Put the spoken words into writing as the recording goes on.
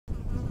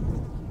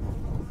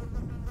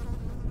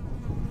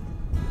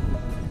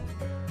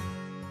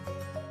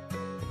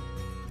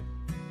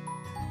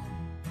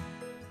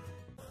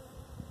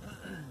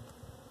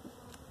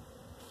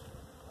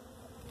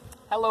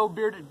Hello,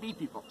 bearded bee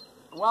people.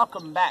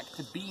 Welcome back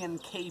to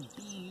B&K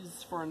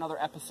Bees for another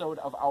episode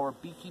of our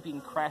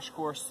Beekeeping Crash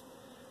Course.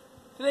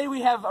 Today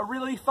we have a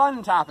really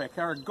fun topic,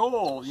 our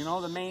goal,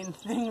 the main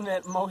thing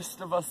that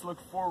most of us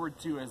look forward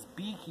to as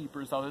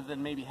beekeepers, other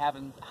than maybe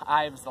having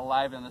hives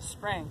alive in the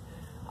spring,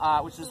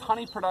 which is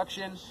honey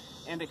production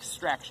and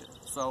extraction.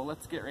 So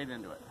let's get right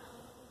into it.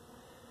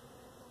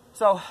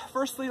 So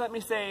firstly, let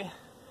me say,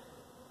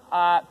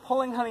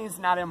 pulling honey is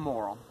not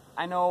immoral.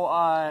 I know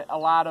a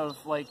lot of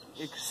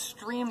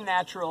extreme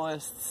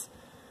naturalists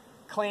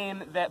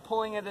claim that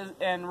pulling it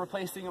and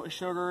replacing it with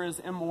sugar is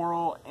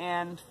immoral,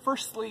 and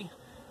firstly,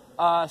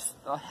 a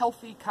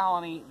healthy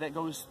colony that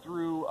goes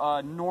through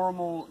a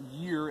normal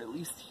year, at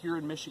least here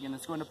in Michigan,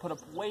 is going to put up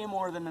way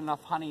more than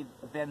enough honey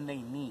than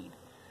they need.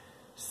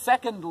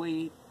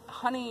 Secondly,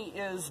 honey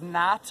is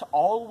not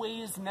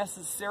always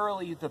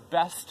necessarily the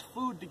best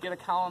food to get a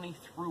colony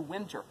through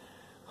winter.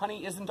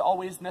 Honey isn't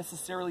always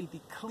necessarily the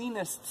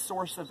cleanest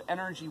source of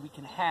energy we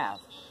can have.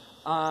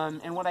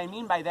 And what I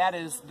mean by that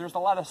is there's a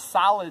lot of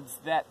solids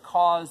that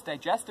cause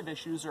digestive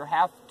issues or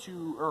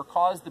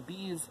cause the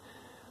bees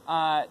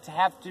to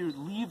have to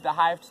leave the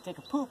hive to take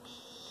a poop.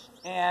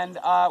 And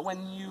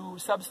when you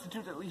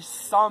substitute at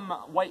least some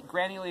white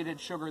granulated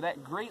sugar,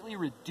 that greatly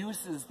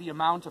reduces the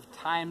amount of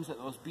times that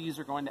those bees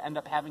are going to end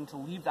up having to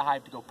leave the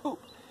hive to go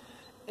poop.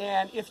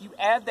 And if you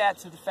add that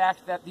to the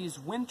fact that these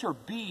winter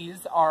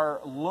bees are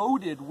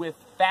loaded with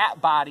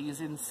fat bodies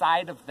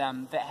inside of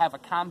them that have a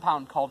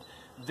compound called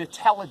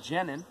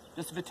vitellogenin,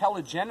 this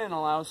vitellogenin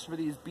allows for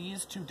these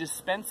bees to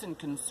dispense and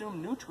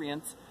consume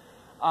nutrients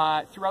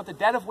throughout the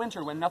dead of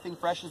winter when nothing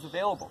fresh is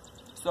available.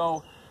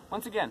 So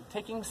once again,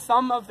 taking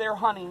some of their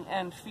honey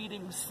and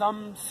feeding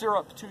some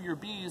syrup to your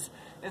bees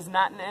is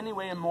not in any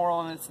way immoral,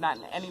 and it's not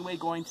in any way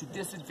going to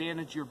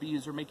disadvantage your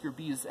bees or make your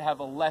bees have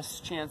a less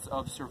chance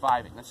of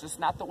surviving. That's just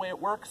not the way it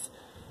works.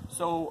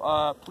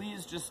 So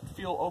please just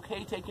feel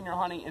okay taking your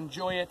honey,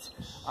 enjoy it.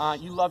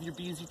 You love your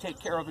bees, you take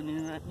care of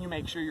them, you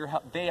make sure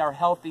they are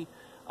healthy.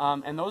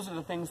 And those are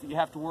the things that you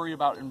have to worry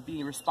about and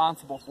be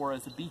responsible for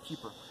as a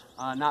beekeeper,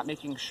 not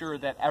making sure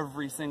that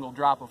every single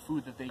drop of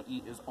food that they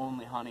eat is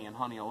only honey and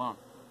honey alone.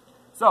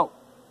 So,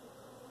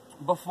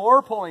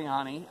 before pulling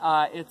honey,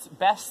 it's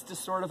best to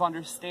sort of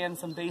understand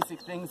some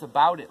basic things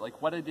about it,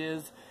 like what it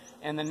is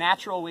and the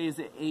natural ways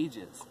it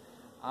ages.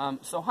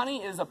 So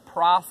honey is a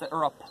process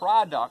or a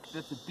product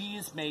that the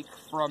bees make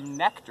from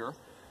nectar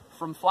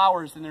from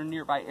flowers in their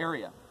nearby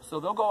area. So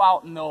they'll go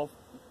out and they'll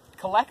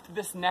collect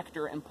this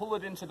nectar and pull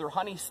it into their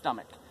honey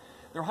stomach.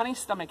 Their honey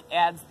stomach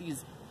adds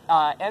these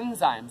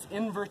enzymes,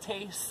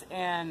 invertase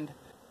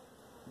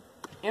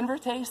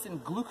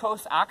and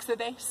glucose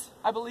oxidase,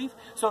 I believe.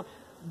 So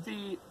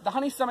the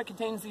honey stomach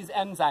contains these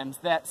enzymes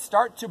that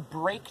start to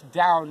break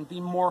down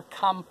the more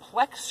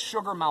complex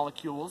sugar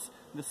molecules,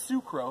 the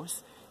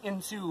sucrose,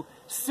 into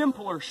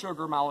simpler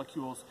sugar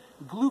molecules,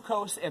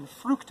 glucose and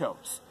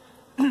fructose.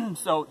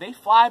 So they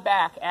fly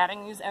back,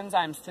 adding these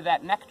enzymes to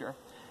that nectar,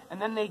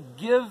 and then they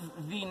give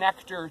the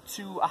nectar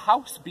to a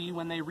house bee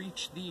when they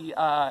reach the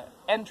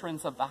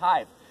entrance of the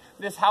hive.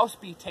 This house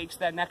bee takes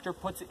that nectar,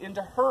 puts it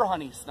into her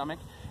honey stomach,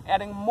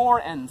 adding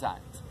more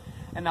enzymes.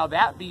 And now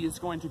that bee is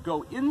going to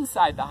go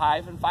inside the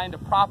hive and find a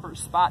proper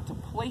spot to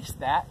place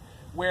that,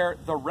 where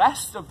the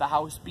rest of the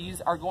house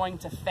bees are going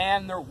to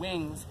fan their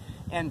wings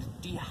and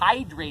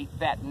dehydrate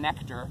that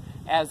nectar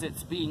as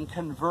it's being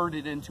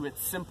converted into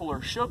its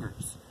simpler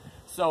sugars.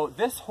 So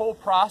this whole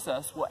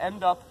process will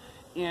end up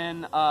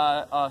in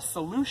a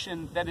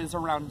solution that is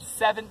around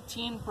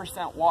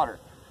 17% water.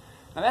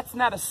 Now that's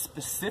not a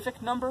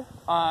specific number.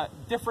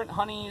 Different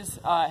honeys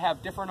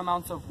have different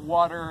amounts of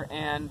water,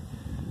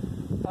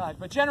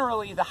 but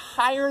generally the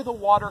higher the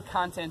water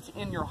content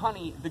in your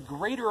honey, the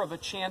greater of a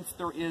chance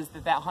there is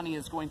that that honey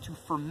is going to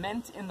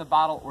ferment in the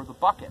bottle or the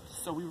bucket.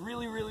 So we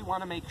really, really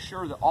want to make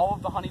sure that all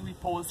of the honey we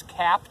pull is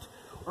capped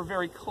or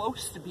very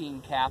close to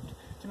being capped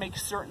to make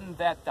certain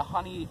that the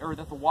honey or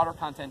that the water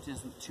content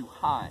isn't too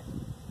high.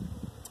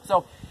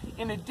 So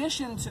in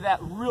addition to that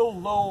real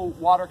low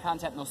water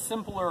content and those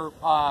simpler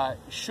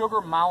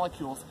sugar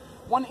molecules,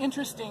 one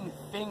interesting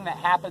thing that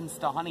happens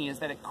to honey is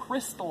that it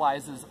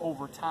crystallizes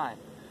over time.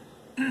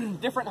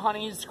 Different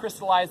honeys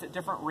crystallize at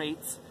different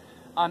rates,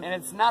 and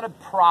it's not a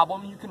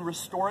problem. You can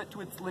restore it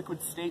to its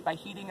liquid state by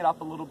heating it up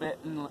a little bit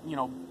and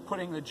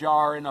putting the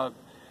jar in a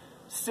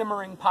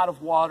simmering pot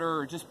of water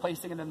or just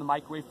placing it in the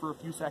microwave for a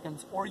few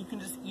seconds, or you can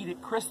just eat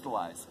it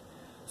crystallized.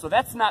 So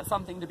that's not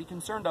something to be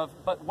concerned of,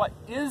 but what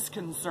is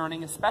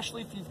concerning,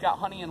 especially if you've got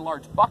honey in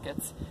large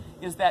buckets,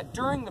 is that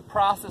during the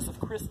process of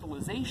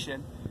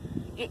crystallization,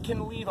 it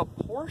can leave a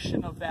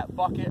portion of that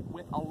bucket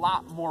with a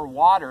lot more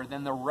water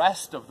than the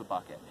rest of the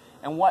bucket.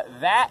 And what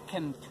that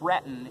can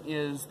threaten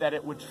is that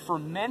it would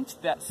ferment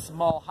that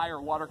small, higher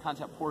water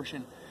content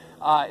portion,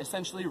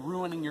 essentially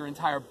ruining your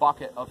entire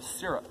bucket of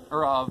syrup,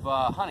 or of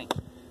honey.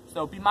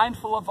 So be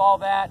mindful of all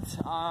that.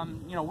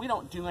 We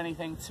don't do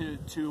anything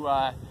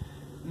to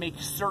make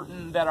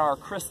certain that our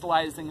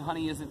crystallizing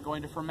honey isn't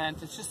going to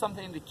ferment. It's just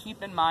something to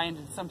keep in mind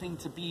and something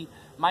to be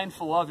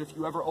mindful of if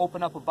you ever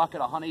open up a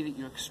bucket of honey that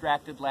you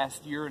extracted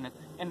last year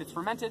and it's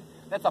fermented.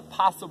 That's a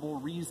possible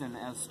reason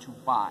as to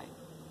why.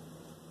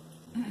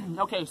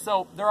 Okay,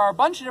 so there are a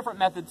bunch of different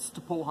methods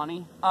to pull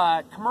honey.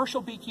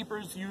 Commercial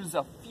beekeepers use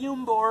a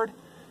fume board,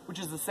 which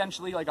is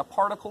essentially like a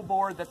particle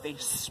board that they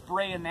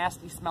spray a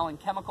nasty smelling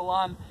chemical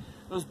on.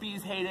 Those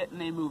bees hate it and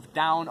they move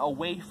down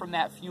away from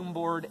that fume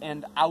board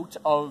and out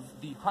of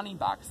the honey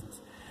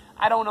boxes.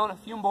 I don't own a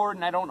fume board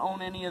and I don't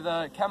own any of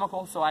the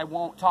chemicals, so I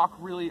won't talk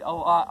really a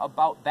lot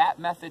about that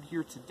method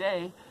here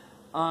today.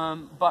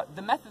 But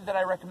the method that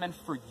I recommend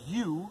for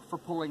you for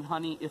pulling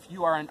honey if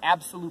you are an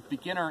absolute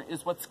beginner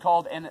is what's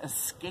called an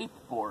escape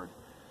board.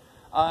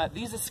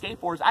 These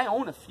escape boards, I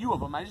own a few of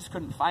them, I just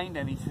couldn't find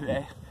any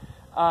today.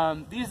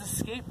 These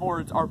escape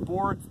boards are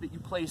boards that you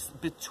place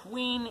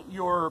between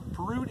your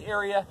brood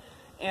area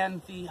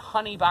and the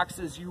honey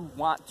boxes you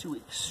want to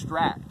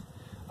extract.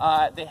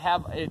 They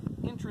have an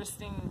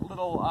interesting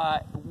little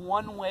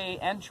one-way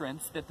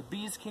entrance that the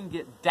bees can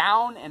get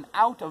down and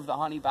out of the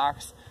honey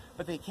box,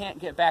 but they can't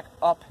get back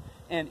up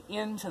and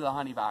into the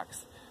honey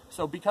box.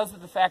 So because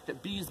of the fact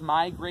that bees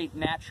migrate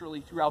naturally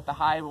throughout the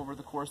hive over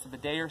the course of a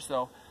day or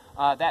so,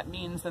 that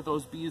means that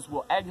those bees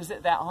will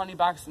exit that honey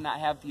box and not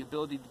have the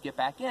ability to get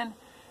back in,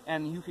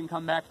 and you can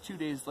come back 2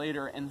 days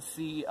later and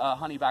see a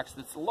honey box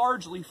that's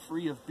largely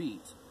free of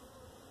bees.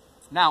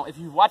 Now, if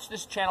you've watched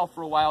this channel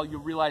for a while,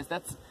 you'll realize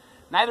that's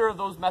neither of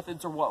those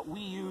methods are what we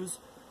use.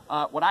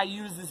 What I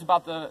use is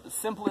about the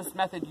simplest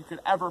method you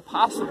could ever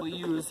possibly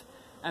use,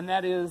 and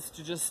that is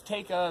to just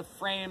take a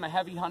frame, a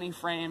heavy honey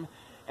frame,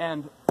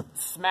 and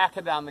smack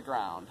it on the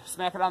ground.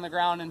 Smack it on the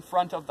ground in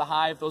front of the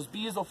hive. Those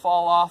bees will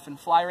fall off and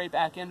fly right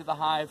back into the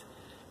hive,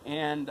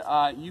 and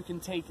you can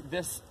take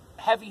this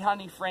heavy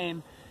honey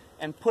frame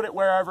and put it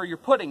wherever you're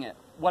putting it.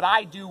 What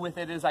I do with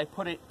it is I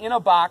put it in a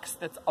box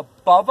that's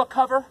above a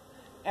cover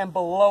and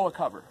below a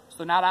cover.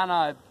 So not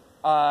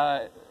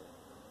on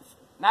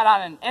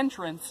an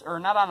entrance or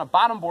not on a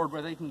bottom board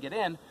where they can get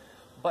in,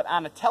 but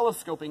on a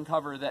telescoping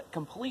cover that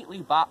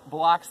completely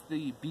blocks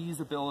the bee's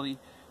ability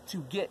to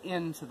get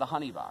into the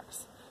honey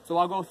box. So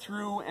I'll go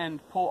through and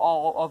pull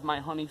all of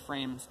my honey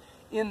frames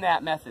in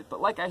that method.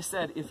 But like I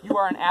said, if you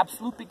are an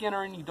absolute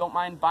beginner and you don't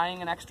mind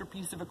buying an extra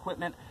piece of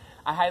equipment,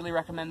 I highly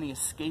recommend the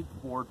escape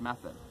board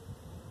method.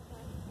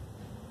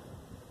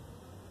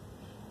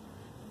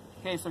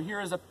 Okay, so here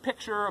is a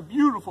picture, a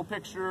beautiful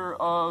picture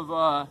of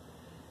a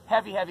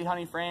heavy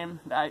honey frame.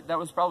 That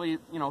was probably,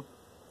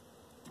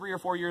 3 or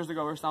 4 years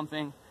ago or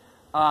something.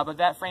 But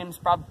that frame's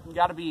probably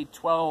got to be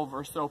 12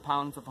 or so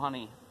pounds of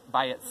honey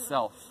by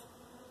itself.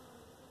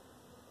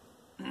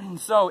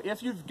 So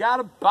if you've got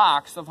a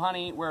box of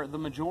honey where the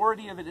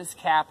majority of it is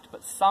capped,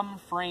 but some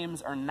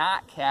frames are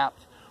not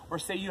capped, or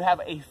say you have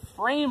a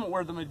frame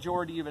where the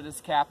majority of it is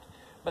capped,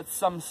 but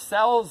some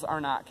cells are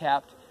not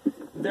capped,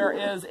 there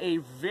is a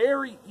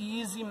very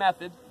easy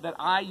method that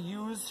I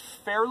use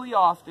fairly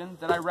often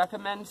that I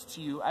recommend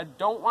to you. I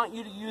don't want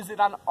you to use it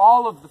on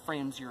all of the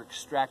frames you're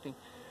extracting,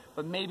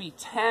 but maybe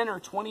 10 or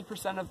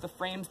 20% of the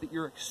frames that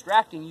you're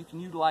extracting, you can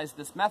utilize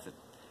this method.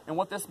 And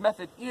what this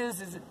method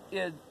is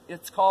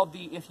it's called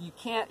the if you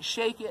can't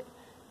shake it,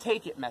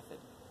 take it method.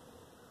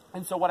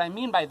 And so what I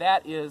mean by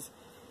that is,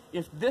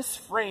 if this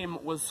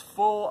frame was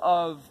full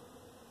of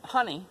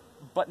honey,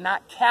 but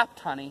not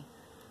capped honey,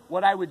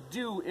 what I would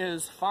do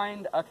is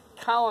find a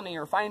colony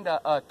or find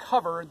a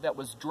cover that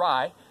was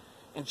dry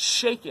and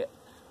shake it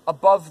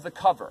above the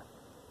cover.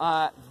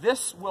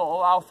 This will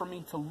allow for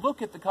me to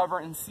look at the cover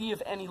and see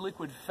if any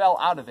liquid fell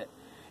out of it.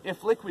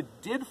 If liquid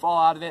did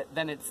fall out of it,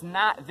 then it's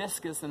not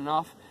viscous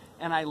enough,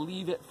 and I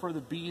leave it for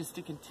the bees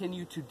to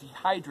continue to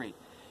dehydrate.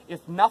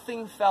 If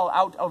nothing fell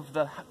out of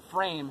the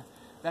frame,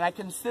 then I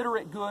consider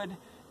it good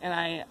and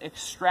I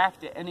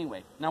extract it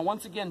anyway. Now,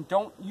 once again,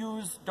 don't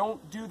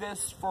do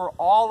this for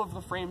all of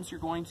the frames you're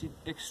going to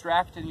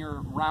extract in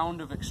your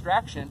round of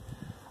extraction,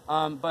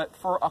 but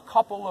for a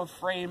couple of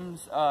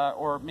frames,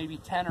 or maybe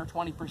 10 or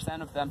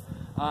 20% of them,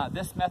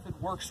 this method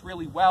works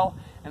really well,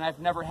 and I've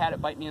never had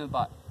it bite me in the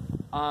butt.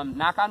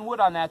 Knock on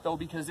wood on that, though,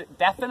 because it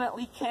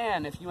definitely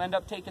can. If you end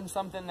up taking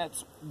something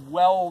that's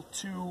well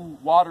too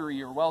watery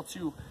or well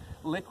too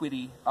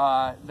liquidy,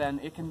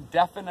 then it can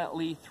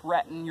definitely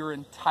threaten your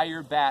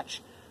entire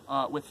batch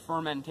with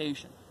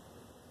fermentation.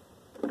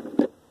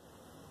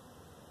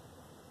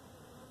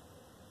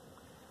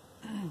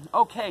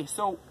 Okay,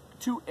 so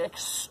to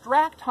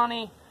extract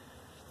honey,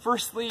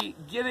 firstly,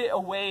 get it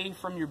away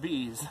from your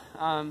bees.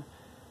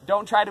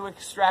 Don't try to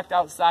extract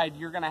outside.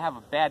 You're going to have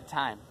a bad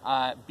time.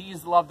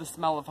 Bees love the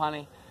smell of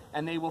honey,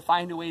 and they will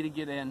find a way to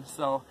get in.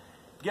 So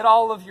get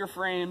all of your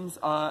frames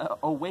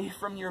away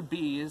from your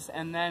bees,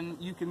 and then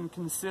you can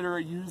consider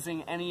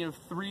using any of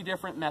 3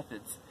 different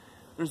methods.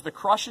 There's the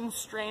crush and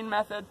strain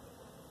method,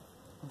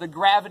 the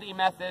gravity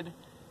method,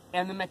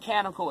 and the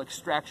mechanical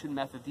extraction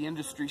method, the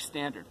industry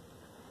standard.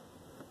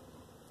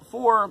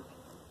 For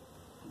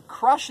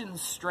crush and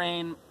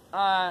strain,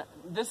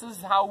 this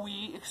is how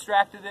we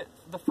extracted it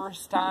the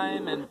first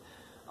time, and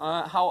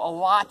how a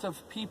lot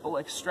of people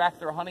extract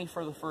their honey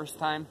for the first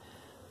time.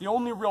 The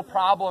only real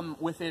problem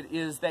with it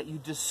is that you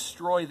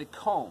destroy the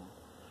comb.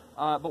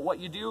 But what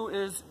you do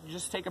is you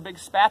just take a big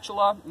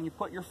spatula and you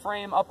put your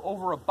frame up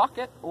over a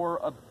bucket or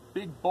a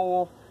big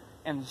bowl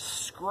and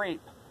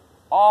scrape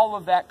all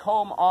of that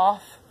comb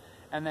off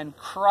and then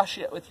crush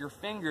it with your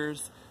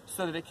fingers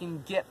so that it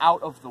can get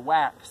out of the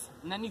wax.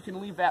 And then you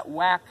can leave that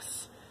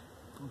wax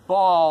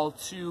ball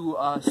to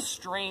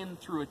strain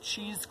through a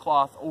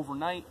cheesecloth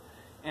overnight,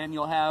 and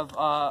you'll have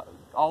all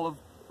of,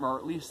 or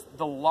at least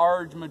the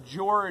large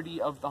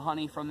majority of the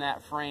honey from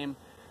that frame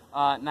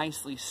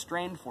nicely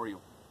strained for you.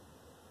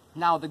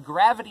 Now, the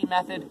gravity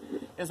method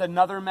is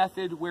another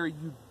method where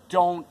you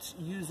don't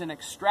use an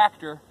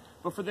extractor,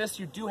 but for this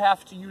you do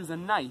have to use a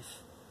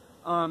knife.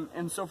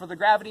 And so for the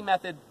gravity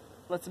method,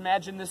 let's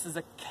imagine this is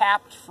a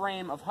capped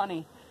frame of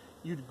honey.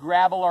 You'd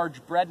grab a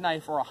large bread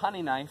knife or a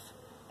honey knife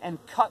and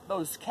cut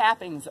those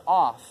cappings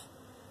off.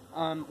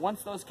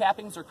 Once those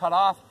cappings are cut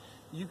off,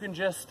 you can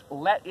just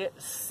let it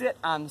sit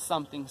on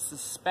something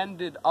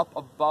suspended up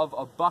above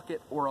a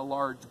bucket or a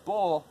large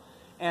bowl,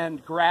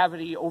 and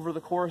gravity over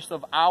the course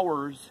of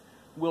hours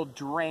will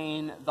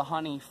drain the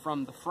honey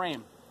from the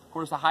frame. Of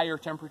course, a higher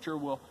temperature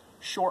will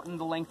shorten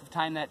the length of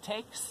time that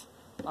takes,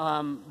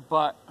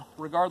 but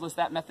regardless,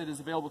 that method is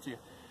available to you.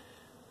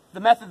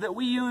 The method that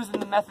we use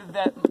and the method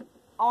that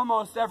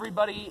almost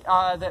everybody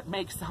that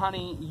makes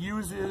honey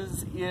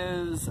uses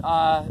is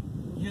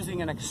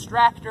using an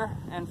extractor,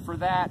 and for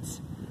that,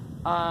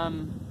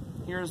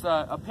 here's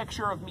a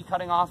picture of me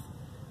cutting off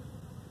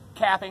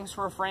cappings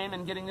for a frame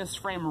and getting this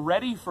frame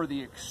ready for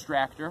the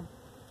extractor.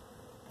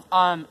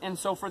 And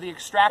so for the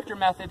extractor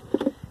method,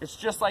 it's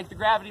just like the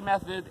gravity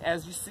method.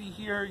 As you see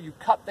here, you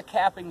cut the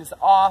cappings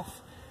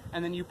off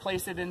and then you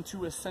place it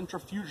into a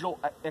centrifugal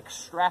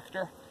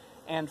extractor.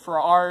 And for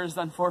ours,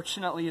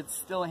 unfortunately, it's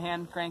still a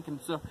hand crank, and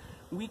so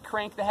we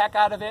crank the heck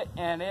out of it,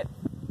 and it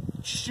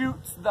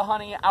shoots the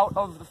honey out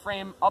of the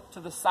frame up to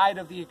the side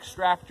of the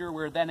extractor,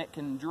 where then it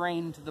can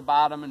drain to the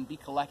bottom and be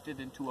collected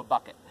into a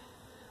bucket.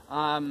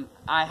 I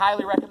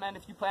highly recommend,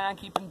 if you plan on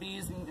keeping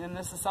bees and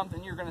this is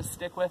something you're going to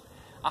stick with,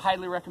 I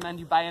highly recommend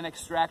you buy an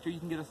extractor. You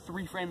can get a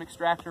 3-frame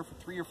extractor for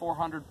 $300 or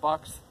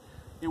 $400.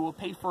 It will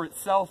pay for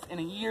itself in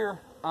a year,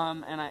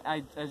 and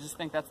I just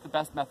think that's the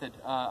best method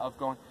of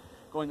going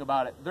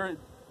about it.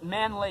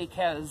 Man Lake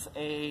has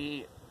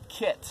a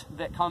kit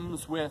that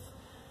comes with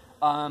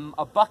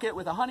a bucket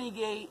with a honey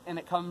gate, and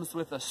it comes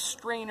with a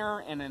strainer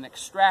and an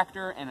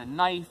extractor and a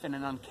knife and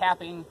an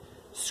uncapping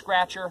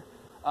scratcher.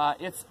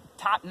 It's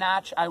top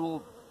notch. I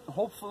will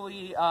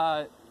hopefully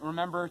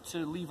remember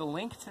to leave a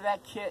link to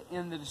that kit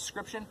in the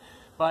description,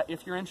 but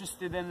if you're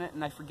interested in it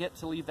and I forget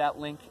to leave that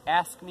link,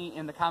 ask me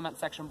in the comment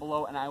section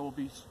below and I'll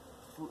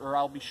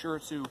be sure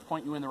to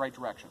point you in the right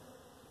direction.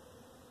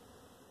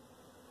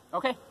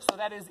 Okay, so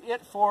that is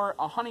it for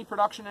honey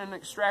production and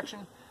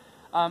extraction.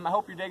 I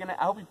hope you're digging it.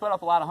 I hope you put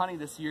up a lot of honey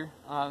this year.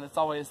 It's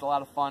always a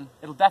lot of fun.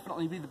 It'll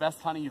definitely be the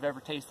best honey you've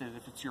ever tasted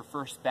if it's your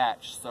first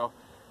batch. So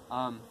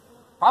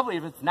probably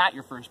if it's not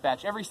your first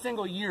batch. Every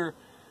single year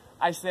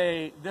I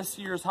say this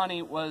year's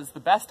honey was the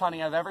best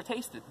honey I've ever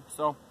tasted.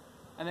 So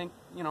I think,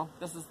 you know,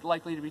 this is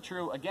likely to be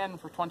true again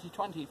for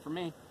 2020 for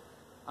me.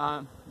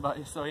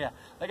 So yeah,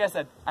 like I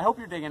said, I hope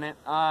you're digging it.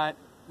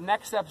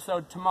 Next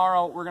episode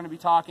tomorrow, we're going to be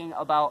talking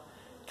about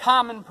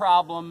common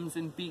problems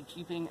in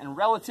beekeeping and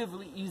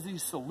relatively easy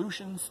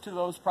solutions to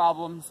those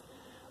problems.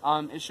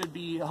 It should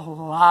be a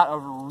lot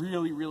of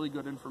really, really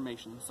good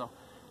information. So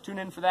tune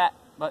in for that.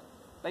 But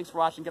thanks for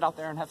watching. Get out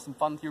there and have some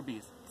fun with your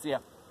bees. See ya.